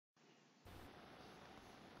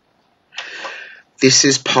This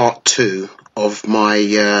is part 2 of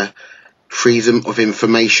my Freedom of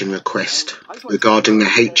Information request regarding the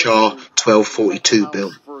HR1242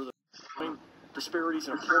 bill. Disparities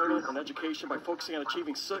in employment and education by focusing on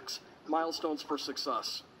achieving 6 milestones for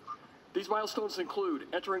success. These milestones include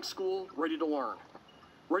entering school ready to learn,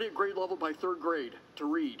 ready at grade level by 3rd grade to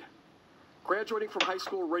read, graduating from high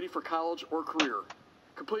school ready for college or career,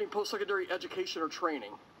 completing post-secondary education or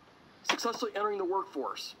training, successfully entering the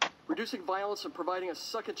workforce, reducing violence and providing a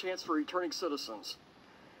second chance for returning citizens.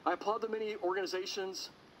 I applaud the many organizations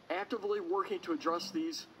actively working to address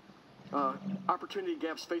these opportunity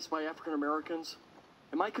gaps faced by African Americans.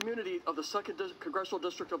 In my community of the 2nd Congressional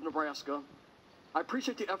District of Nebraska, I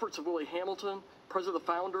appreciate the efforts of Willie Hamilton, president,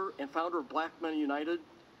 founder of Black Men United.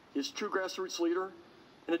 He is a true grassroots leader.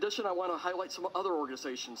 In addition, I want to highlight some other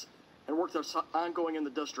organizations and work that's ongoing in the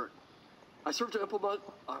district.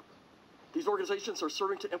 These organizations are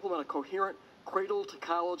serving to implement a coherent cradle to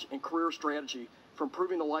college and career strategy for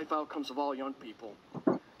improving the life outcomes of all young people.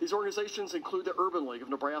 These organizations include the Urban League of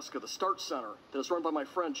Nebraska, the START Center that is run by my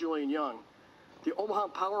friend Julian Young, the Omaha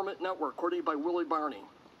Empowerment Network coordinated by Willie Barney,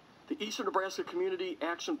 the Eastern Nebraska Community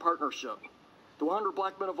Action Partnership, the 100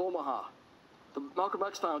 Black Men of Omaha, the Malcolm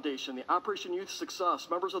X Foundation, the Operation Youth Success,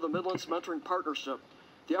 members of the Midlands Mentoring Partnership,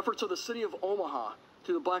 the efforts of the City of Omaha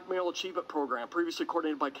through the Black Male Achievement Program, previously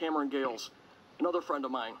coordinated by Cameron Gales, another friend of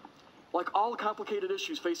mine. Like all complicated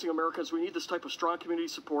issues facing Americans, we need this type of strong community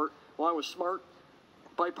support, along with smart,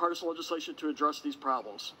 bipartisan legislation to address these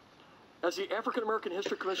problems. As the African American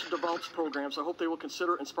History Commission develops programs, I hope they will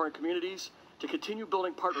consider inspiring communities to continue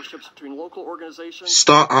building partnerships between local organizations.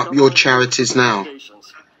 Start up your charities now,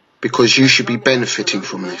 because you should be benefiting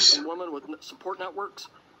from this. And women with support networks,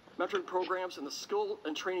 mentoring programs, and the skill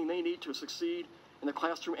and training they need to succeed in the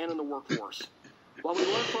classroom and in the workforce. While we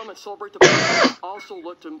learn from and celebrate the past, we also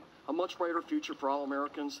look to a much brighter future for all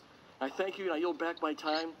Americans. I thank you, and I yield back my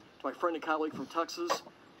time to my friend and colleague from Texas,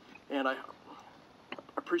 and I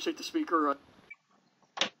appreciate the speaker.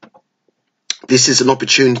 This is an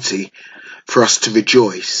opportunity for us to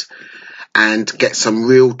rejoice and get some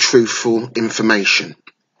real truthful information.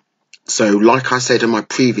 So like I said in my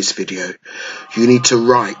previous video, you need to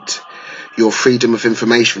write your Freedom of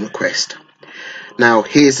Information request. Now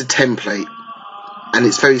here's a template, and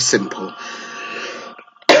it's very simple.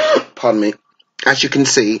 Pardon me. As you can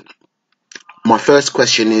see, my first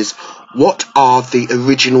question is, what are the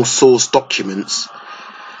original source documents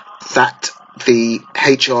that the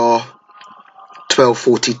HR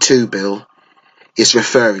 1242 bill is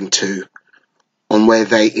referring to on where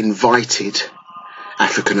they invited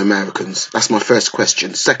African Americans? That's my first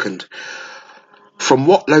question. Second, from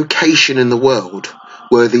what location in the world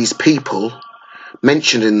were these people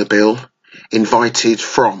mentioned in the bill invited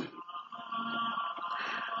from?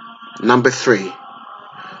 Number 3,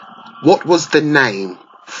 what was the name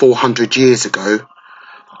 400 years ago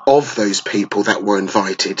of those people that were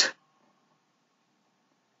invited?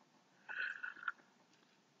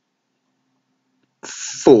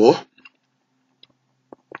 Four,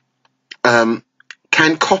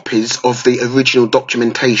 can copies of the original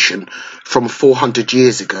documentation from 400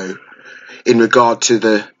 years ago in regard to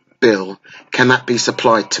the bill, can that be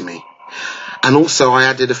supplied to me? And also I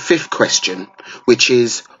added a 5th question, which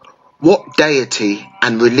is, what deity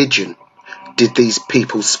and religion did these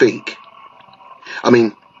people speak? I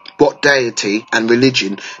mean, what deity and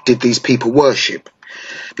religion did these people worship?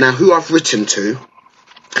 Now, who I've written to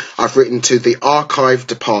the Archive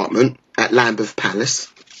Department at Lambeth Palace.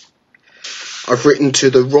 I've written to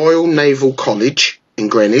the Royal Naval College in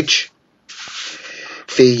Greenwich,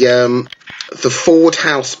 the Ford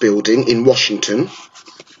House building in Washington,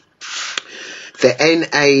 the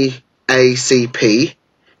NAACP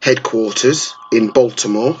headquarters in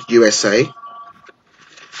Baltimore, USA,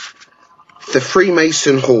 the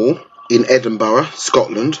Freemason Hall in Edinburgh,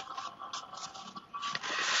 Scotland,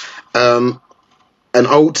 an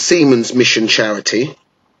old Seamen's Mission charity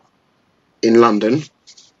in London,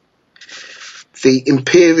 the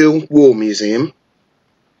Imperial War Museum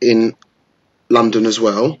in London as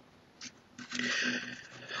well,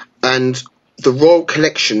 and the Royal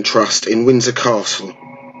Collection Trust in Windsor Castle,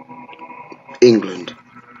 England,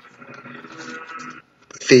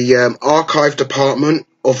 the Archive Department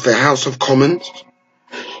of the House of Commons.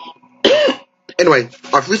 Anyway,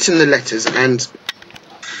 I've written the letters, and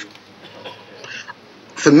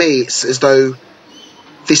for me it's as though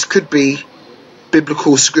this could be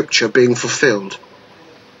biblical scripture being fulfilled.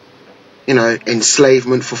 You know,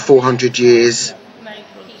 enslavement for 400 years,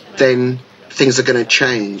 then things are going to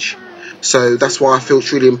change. So that's why I feel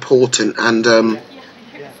it's really important, and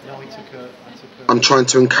I'm trying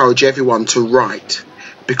to encourage everyone to write,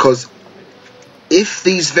 because if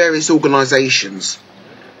these various organisations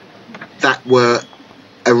that were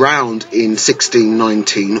around in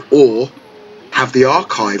 1619 or have the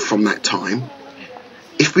archive from that time,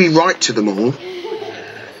 if we write to them all,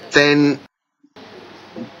 then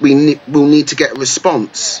we'll need to get a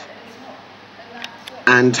response.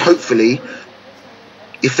 And hopefully,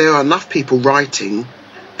 if there are enough people writing,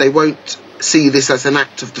 they won't see this as an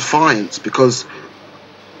act of defiance, because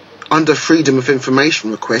under freedom of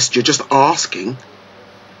information request, you're just asking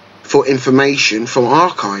for information from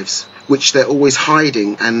archives, which they're always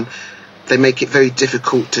hiding, and they make it very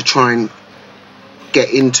difficult to try and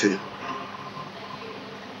get into.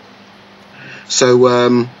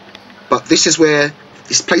 So, but this is where,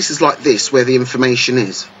 it's places like this where the information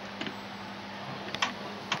is.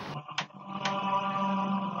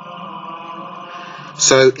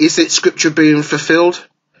 So, is it scripture being fulfilled?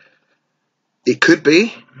 It could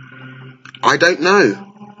be. I don't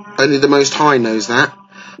know. Only the Most High knows that.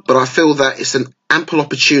 But I feel that it's an ample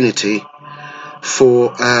opportunity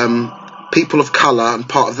for people of colour and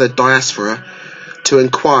part of the diaspora to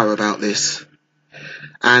inquire about this.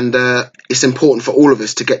 And it's important for all of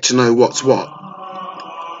us to get to know what's what.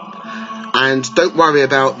 And don't worry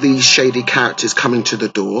about these shady characters coming to the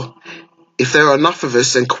door. If there are enough of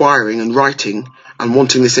us inquiring and writing and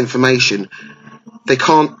wanting this information, they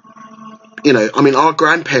can't, you know, I mean, our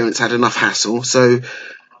grandparents had enough hassle, so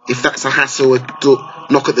if that's a hassle,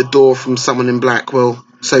 knock at the door from someone in black, well,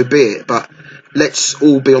 so be it. But let's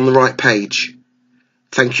all be on the right page.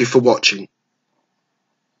 Thank you for watching.